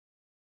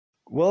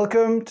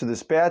Welcome to the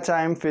Spare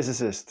Time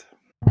Physicist.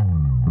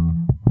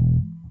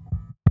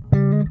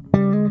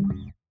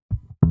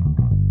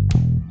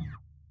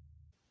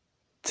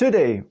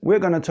 Today we're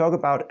going to talk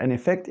about an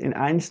effect in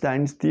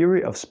Einstein's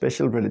theory of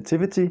special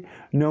relativity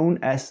known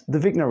as the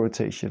Wigner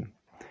rotation.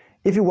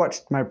 If you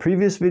watched my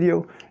previous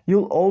video,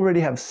 you'll already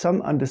have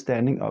some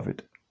understanding of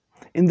it.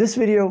 In this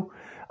video,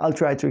 I'll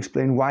try to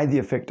explain why the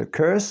effect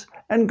occurs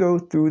and go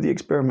through the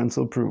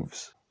experimental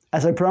proofs.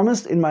 As I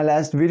promised in my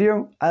last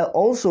video, I'll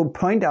also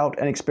point out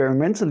an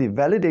experimentally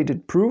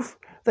validated proof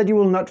that you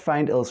will not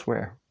find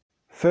elsewhere.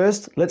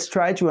 First, let's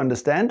try to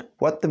understand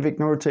what the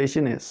Wigner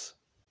rotation is.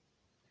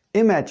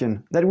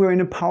 Imagine that we're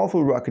in a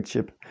powerful rocket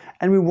ship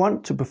and we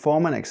want to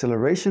perform an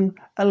acceleration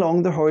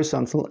along the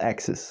horizontal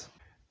axis.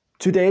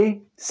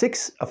 Today,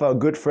 6 of our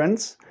good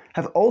friends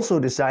have also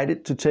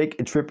decided to take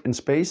a trip in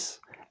space,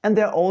 and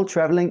they're all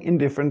traveling in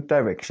different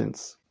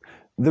directions.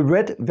 The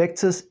red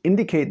vectors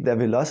indicate their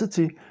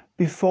velocity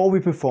before we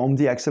perform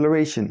the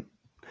acceleration.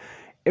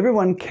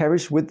 Everyone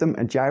carries with them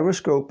a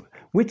gyroscope,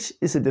 which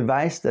is a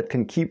device that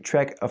can keep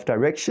track of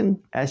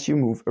direction as you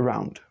move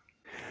around.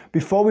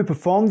 Before we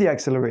perform the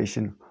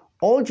acceleration,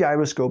 all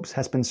gyroscopes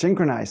has been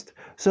synchronized,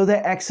 so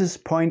their axes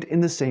point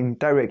in the same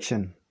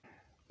direction.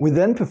 We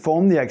then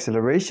perform the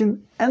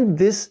acceleration, and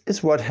this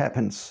is what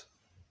happens.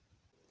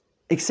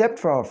 Except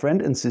for our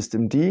friend in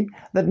system D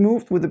that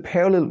moved with a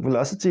parallel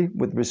velocity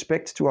with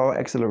respect to our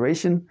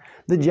acceleration,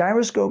 the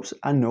gyroscopes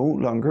are no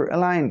longer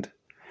aligned,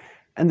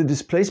 and the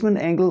displacement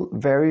angle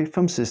vary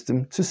from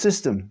system to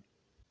system.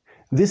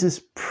 This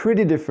is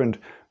pretty different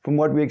from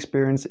what we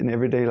experience in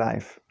everyday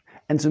life,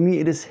 and to me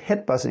it is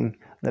head-buzzing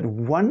that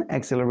one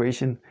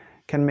acceleration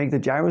can make the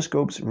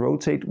gyroscopes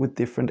rotate with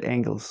different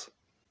angles.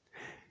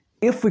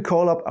 If we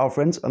call up our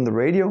friends on the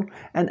radio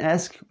and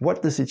ask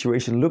what the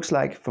situation looks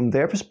like from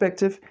their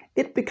perspective,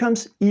 it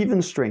becomes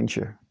even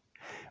stranger.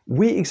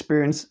 We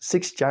experience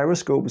 6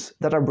 gyroscopes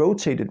that are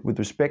rotated with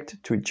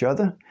respect to each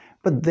other,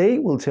 but they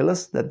will tell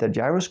us that their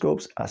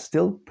gyroscopes are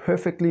still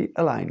perfectly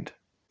aligned.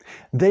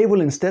 They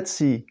will instead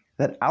see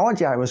that our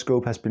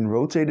gyroscope has been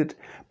rotated,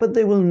 but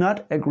they will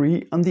not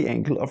agree on the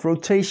angle of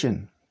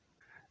rotation.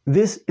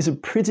 This is a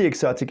pretty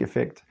exotic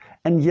effect,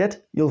 and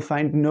yet you'll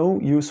find no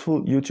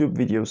useful YouTube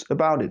videos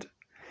about it.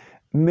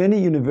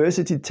 Many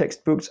university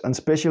textbooks on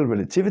special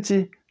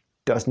relativity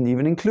doesn't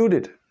even include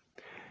it.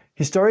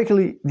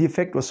 Historically, the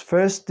effect was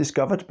first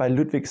discovered by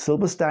Ludwig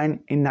Silberstein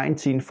in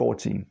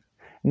 1914,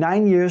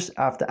 9 years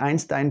after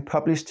Einstein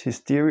published his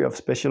theory of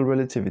special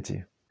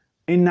relativity.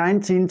 In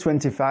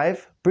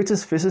 1925,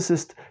 British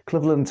physicist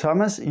Cleveland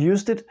Thomas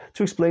used it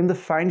to explain the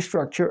fine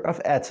structure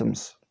of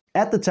atoms.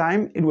 At the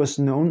time, it was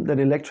known that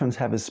electrons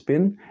have a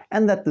spin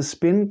and that the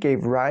spin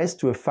gave rise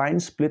to a fine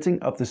splitting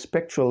of the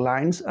spectral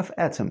lines of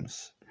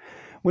atoms.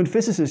 When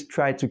physicists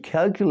tried to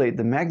calculate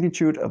the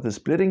magnitude of the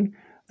splitting,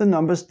 the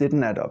numbers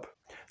didn't add up.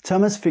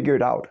 Thomas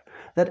figured out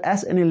that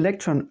as an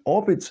electron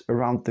orbits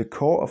around the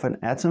core of an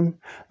atom,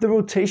 the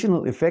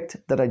rotational effect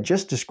that I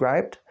just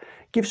described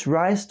gives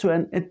rise to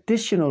an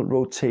additional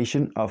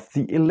rotation of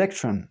the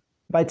electron.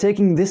 By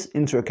taking this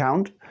into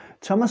account,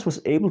 Thomas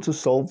was able to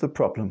solve the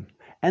problem,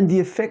 and the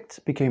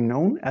effect became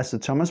known as the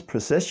Thomas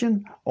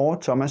Precession or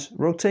Thomas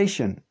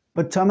rotation.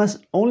 But Thomas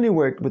only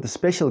worked with a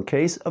special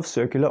case of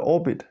circular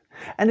orbit,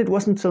 and it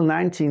wasn't until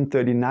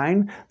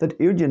 1939 that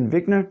Eugen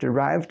Wigner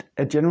derived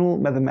a general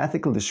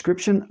mathematical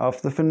description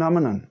of the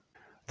phenomenon.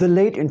 The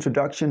late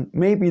introduction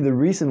may be the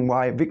reason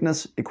why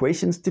Wigner's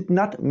equations did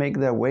not make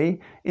their way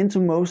into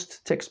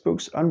most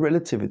textbooks on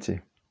relativity.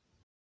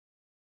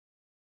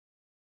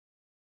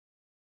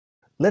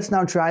 Let's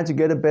now try to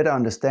get a better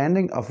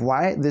understanding of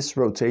why this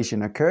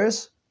rotation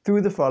occurs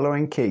through the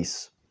following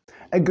case.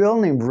 A girl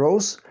named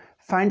Rose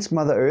finds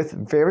Mother Earth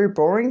very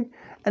boring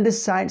and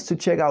decides to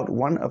check out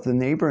one of the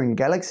neighboring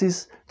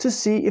galaxies to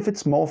see if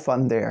it's more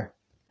fun there.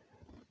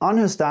 On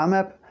her star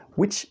map,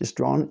 which is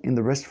drawn in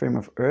the rest frame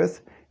of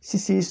Earth, she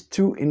sees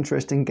 2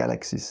 interesting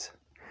galaxies.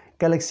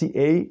 Galaxy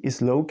A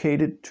is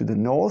located to the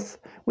north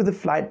with a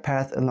flight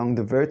path along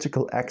the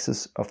vertical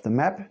axis of the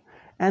map,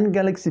 and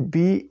Galaxy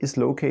B is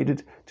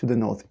located to the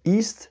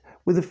northeast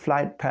with a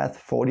flight path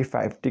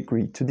 45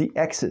 degrees to the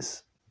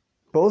axis.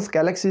 Both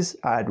galaxies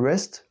are at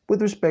rest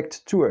with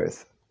respect to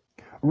Earth.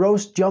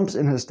 Rose jumps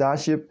in her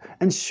starship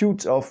and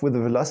shoots off with a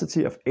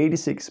velocity of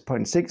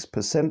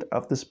 86.6%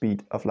 of the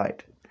speed of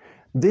light.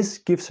 This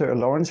gives her a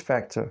Lorentz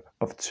factor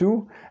of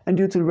 2, and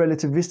due to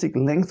relativistic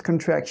length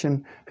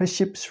contraction, her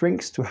ship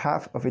shrinks to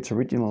half of its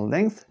original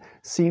length,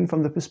 seen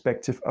from the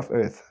perspective of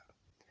Earth.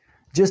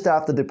 Just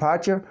after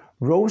departure,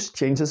 Rose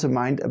changes her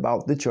mind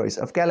about the choice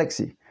of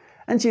galaxy,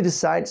 and she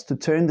decides to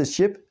turn the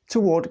ship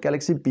toward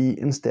Galaxy B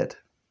instead.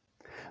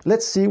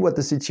 Let's see what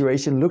the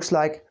situation looks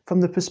like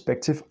from the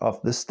perspective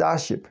of the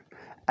starship.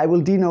 I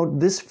will denote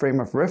this frame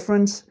of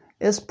reference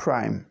as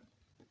prime.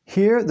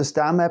 Here the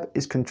star map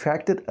is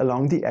contracted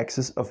along the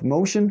axis of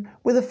motion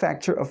with a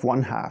factor of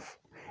 1/2,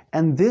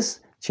 and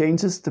this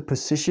changes the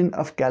position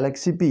of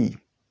Galaxy B.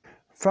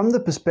 From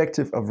the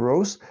perspective of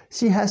Rose,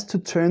 she has to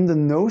turn the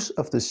nose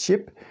of the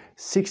ship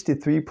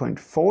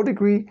 63.4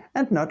 degrees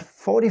and not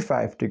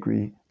 45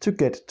 degrees to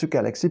get to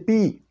galaxy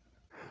B.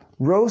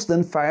 Rose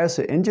then fires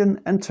her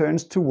engine and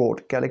turns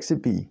toward galaxy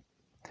B.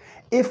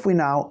 If we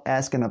now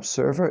ask an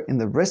observer in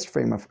the rest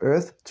frame of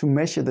Earth to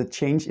measure the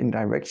change in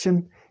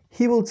direction,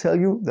 he will tell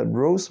you that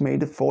Rose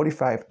made a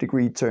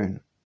 45-degree turn.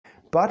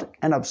 But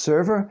an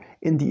observer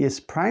in the S'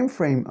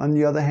 frame, on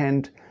the other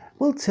hand,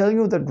 will tell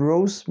you that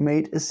Rose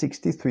made a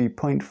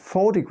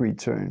 63.4-degree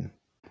turn.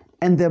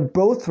 And they're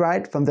both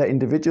right from their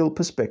individual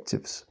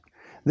perspectives.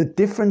 The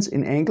difference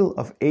in angle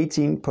of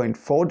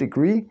 18.4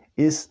 degrees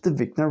is the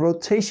Wigner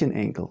rotation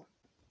angle.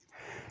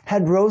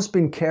 Had Rose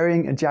been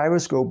carrying a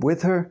gyroscope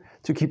with her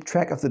to keep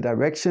track of the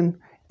direction,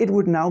 it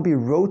would now be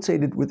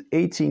rotated with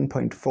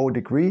 18.4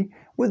 degrees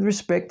with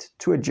respect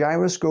to a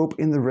gyroscope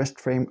in the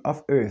rest frame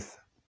of Earth.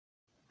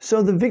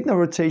 So the Wigner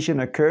rotation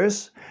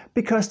occurs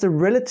because the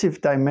relative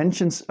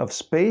dimensions of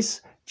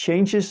space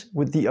changes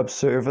with the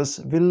observer's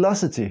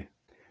velocity.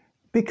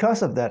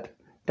 Because of that,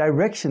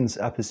 directions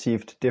are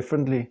perceived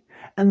differently,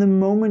 and the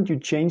moment you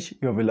change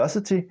your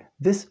velocity,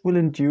 this will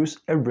induce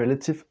a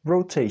relative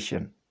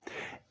rotation.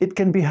 It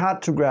can be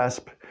hard to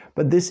grasp,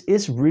 but this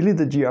is really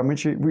the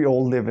geometry we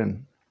all live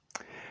in.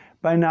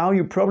 By now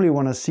you probably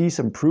want to see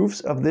some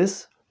proofs of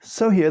this,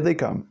 so here they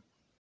come.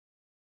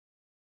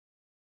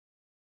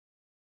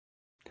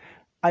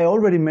 I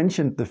already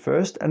mentioned the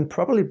first and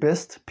probably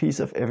best piece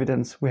of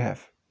evidence we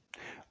have.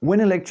 When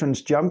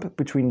electrons jump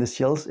between the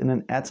shells in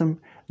an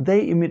atom,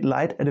 they emit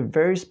light at a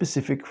very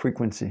specific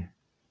frequency.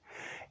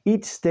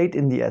 Each state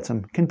in the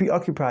atom can be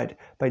occupied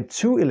by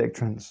 2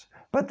 electrons,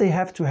 but they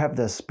have to have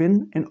their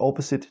spin in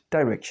opposite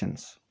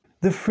directions.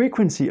 The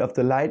frequency of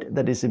the light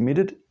that is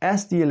emitted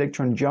as the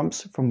electron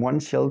jumps from one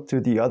shell to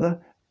the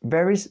other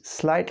varies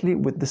slightly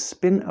with the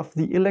spin of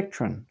the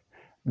electron.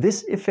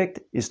 This effect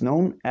is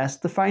known as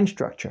the fine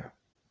structure.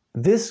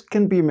 This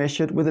can be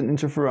measured with an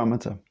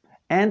interferometer,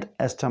 and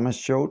as Thomas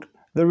showed,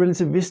 the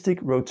relativistic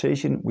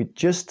rotation we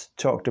just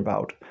talked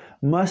about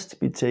must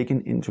be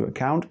taken into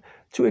account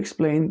to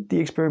explain the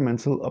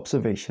experimental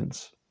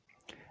observations.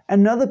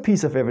 Another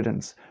piece of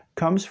evidence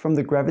comes from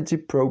the gravity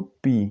probe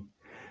B.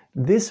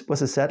 This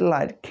was a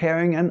satellite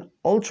carrying an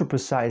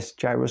ultra-precise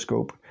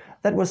gyroscope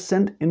that was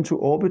sent into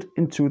orbit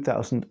in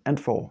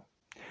 2004.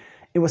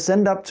 It was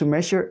sent up to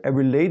measure a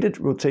related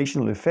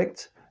rotational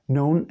effect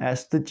known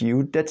as the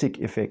geodetic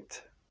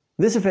effect.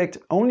 This effect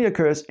only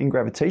occurs in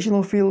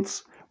gravitational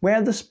fields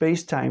where the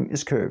space-time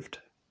is curved.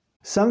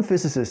 Some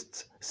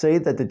physicists say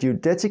that the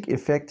geodetic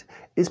effect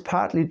is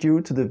partly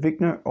due to the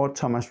Wigner or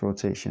Thomas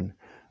rotation,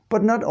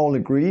 but not all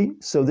agree,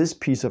 so this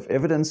piece of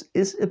evidence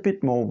is a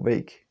bit more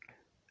vague.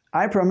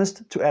 I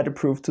promised to add a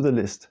proof to the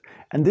list,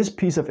 and this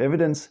piece of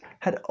evidence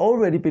had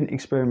already been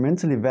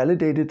experimentally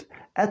validated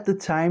at the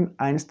time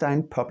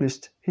Einstein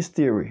published his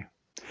theory.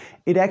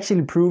 It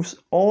actually proves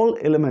all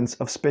elements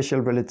of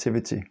special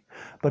relativity,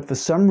 but for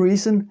some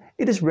reason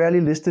it is rarely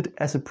listed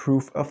as a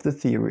proof of the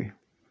theory.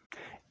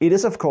 It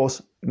is of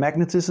course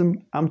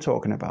magnetism I'm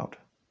talking about.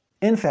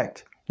 In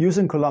fact,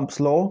 using Coulomb's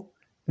law,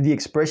 the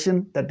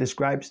expression that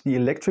describes the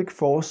electric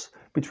force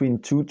between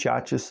 2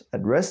 charges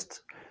at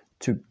rest,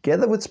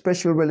 together with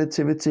special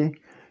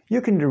relativity, you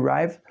can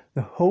derive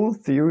the whole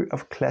theory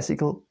of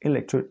classical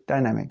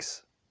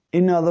electrodynamics.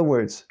 In other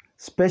words,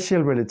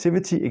 special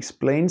relativity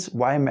explains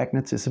why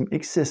magnetism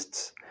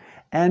exists,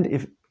 and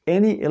if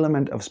any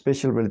element of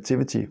special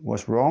relativity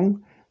was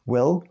wrong,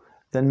 well,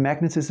 then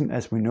magnetism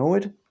as we know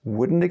it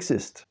wouldn't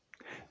exist.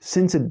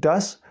 Since it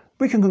does,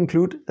 we can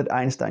conclude that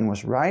Einstein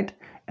was right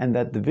and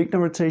that the Wigner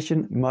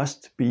rotation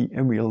must be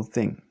a real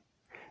thing.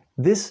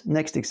 This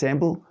next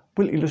example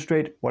will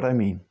illustrate what I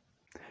mean.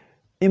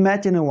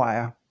 Imagine a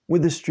wire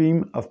with a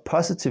stream of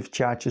positive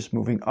charges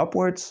moving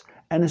upwards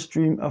and a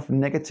stream of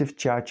negative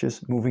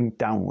charges moving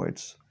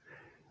downwards.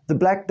 The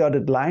black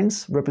dotted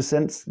lines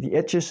represent the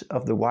edges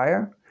of the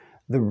wire,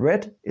 the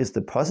red is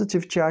the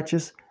positive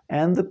charges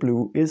and the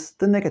blue is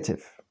the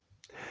negative.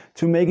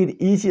 To make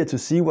it easier to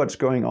see what's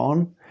going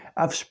on,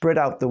 I've spread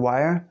out the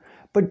wire,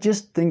 but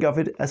just think of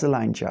it as a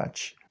line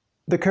charge.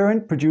 The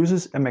current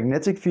produces a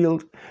magnetic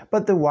field,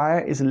 but the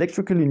wire is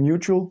electrically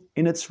neutral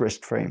in its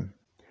rest frame.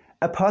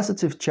 A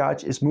positive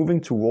charge is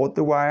moving toward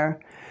the wire,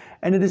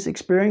 and it is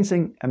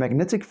experiencing a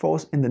magnetic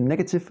force in the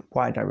negative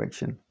y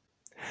direction.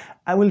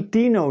 I will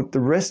denote the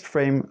rest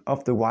frame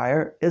of the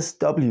wire as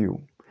W,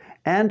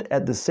 and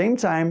at the same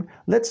time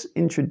let's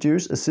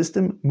introduce a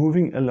system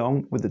moving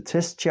along with the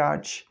test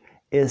charge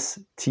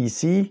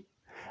STC,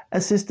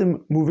 a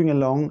system moving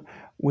along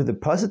with the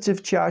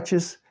positive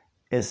charges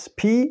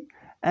SP,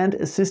 and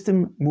a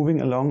system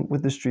moving along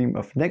with the stream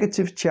of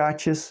negative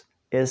charges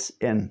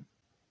SN.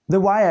 The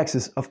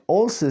y-axis of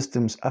all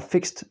systems are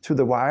fixed to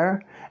the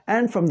wire,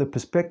 and from the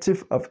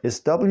perspective of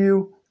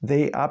SW,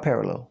 they are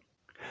parallel.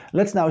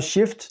 Let's now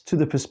shift to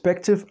the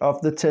perspective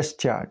of the test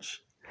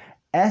charge.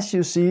 As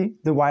you see,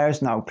 the wire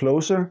is now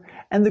closer,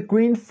 and the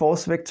green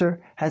force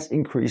vector has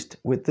increased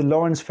with the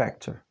Lorentz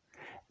factor.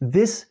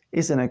 This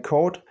is in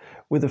accord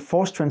with the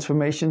force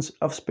transformations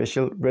of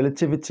special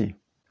relativity.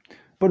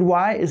 But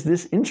why is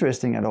this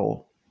interesting at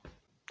all?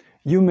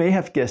 You may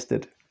have guessed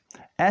it.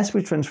 As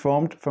we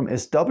transformed from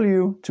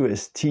SW to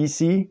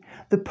STC,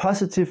 the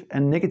positive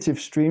and negative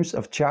streams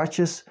of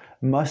charges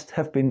must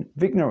have been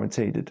Wigner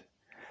rotated.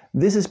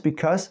 This is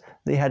because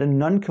they had a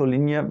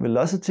non-collinear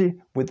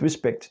velocity with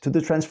respect to the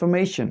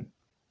transformation.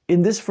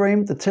 In this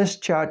frame, the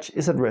test charge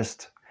is at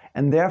rest,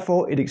 and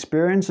therefore it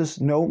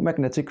experiences no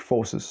magnetic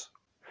forces.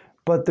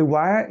 But the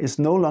wire is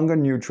no longer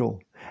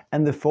neutral,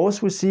 and the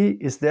force we see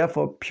is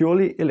therefore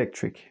purely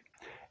electric.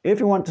 If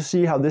you want to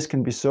see how this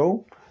can be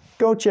so,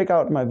 go check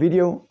out my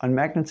video on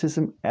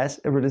magnetism as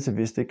a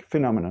relativistic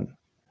phenomenon.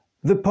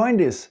 The point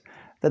is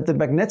that the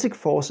magnetic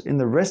force in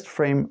the rest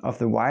frame of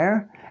the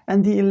wire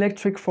and the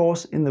electric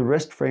force in the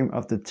rest frame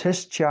of the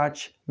test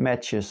charge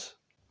matches.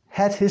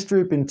 Had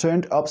history been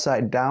turned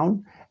upside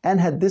down, and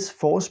had this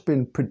force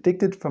been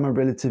predicted from a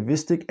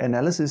relativistic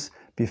analysis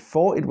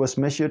before it was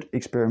measured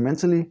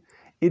experimentally,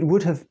 it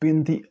would have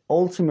been the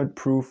ultimate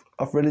proof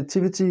of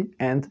relativity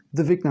and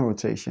the Wigner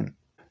rotation.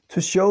 To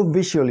show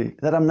visually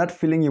that I'm not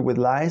filling you with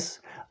lies,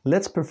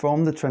 let's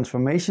perform the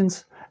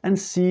transformations and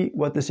see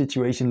what the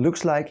situation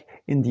looks like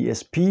in the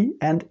SP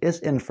and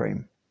SN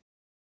frame.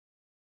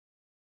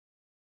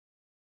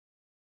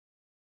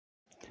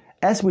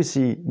 As we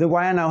see, the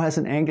wire now has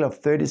an angle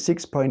of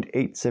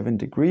 36.87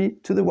 degrees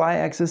to the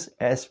y-axis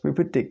as we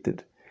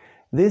predicted.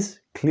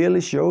 This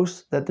clearly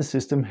shows that the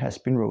system has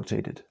been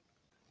rotated.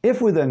 If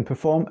we then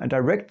perform a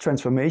direct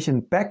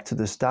transformation back to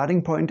the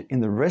starting point in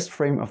the rest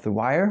frame of the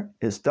wire,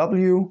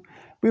 SW,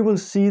 we will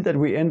see that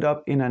we end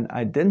up in an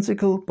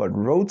identical but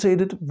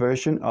rotated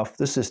version of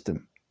the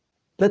system.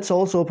 Let's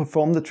also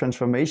perform the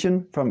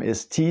transformation from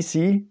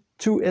STC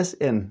to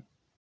SN.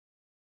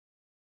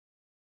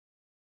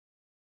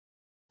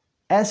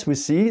 As we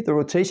see, the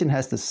rotation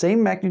has the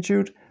same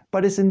magnitude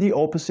but is in the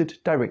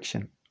opposite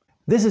direction.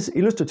 This is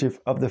illustrative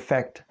of the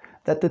fact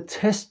that the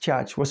test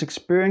charge was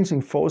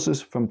experiencing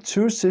forces from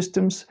two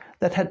systems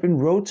that had been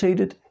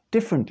rotated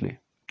differently.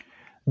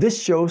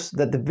 This shows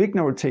that the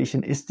Wigner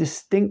rotation is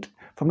distinct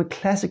from a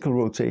classical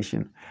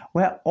rotation,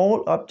 where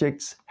all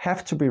objects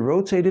have to be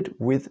rotated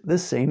with the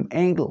same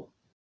angle.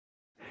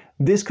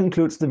 This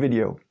concludes the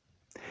video.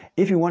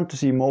 If you want to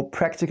see more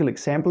practical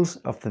examples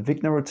of the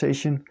Wigner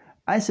rotation,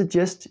 I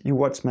suggest you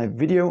watch my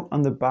video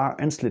on the bar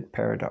and slit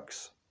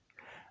paradox.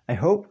 I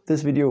hope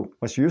this video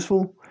was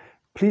useful.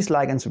 Please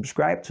like and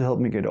subscribe to help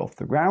me get off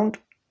the ground,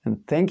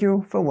 and thank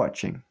you for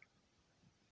watching.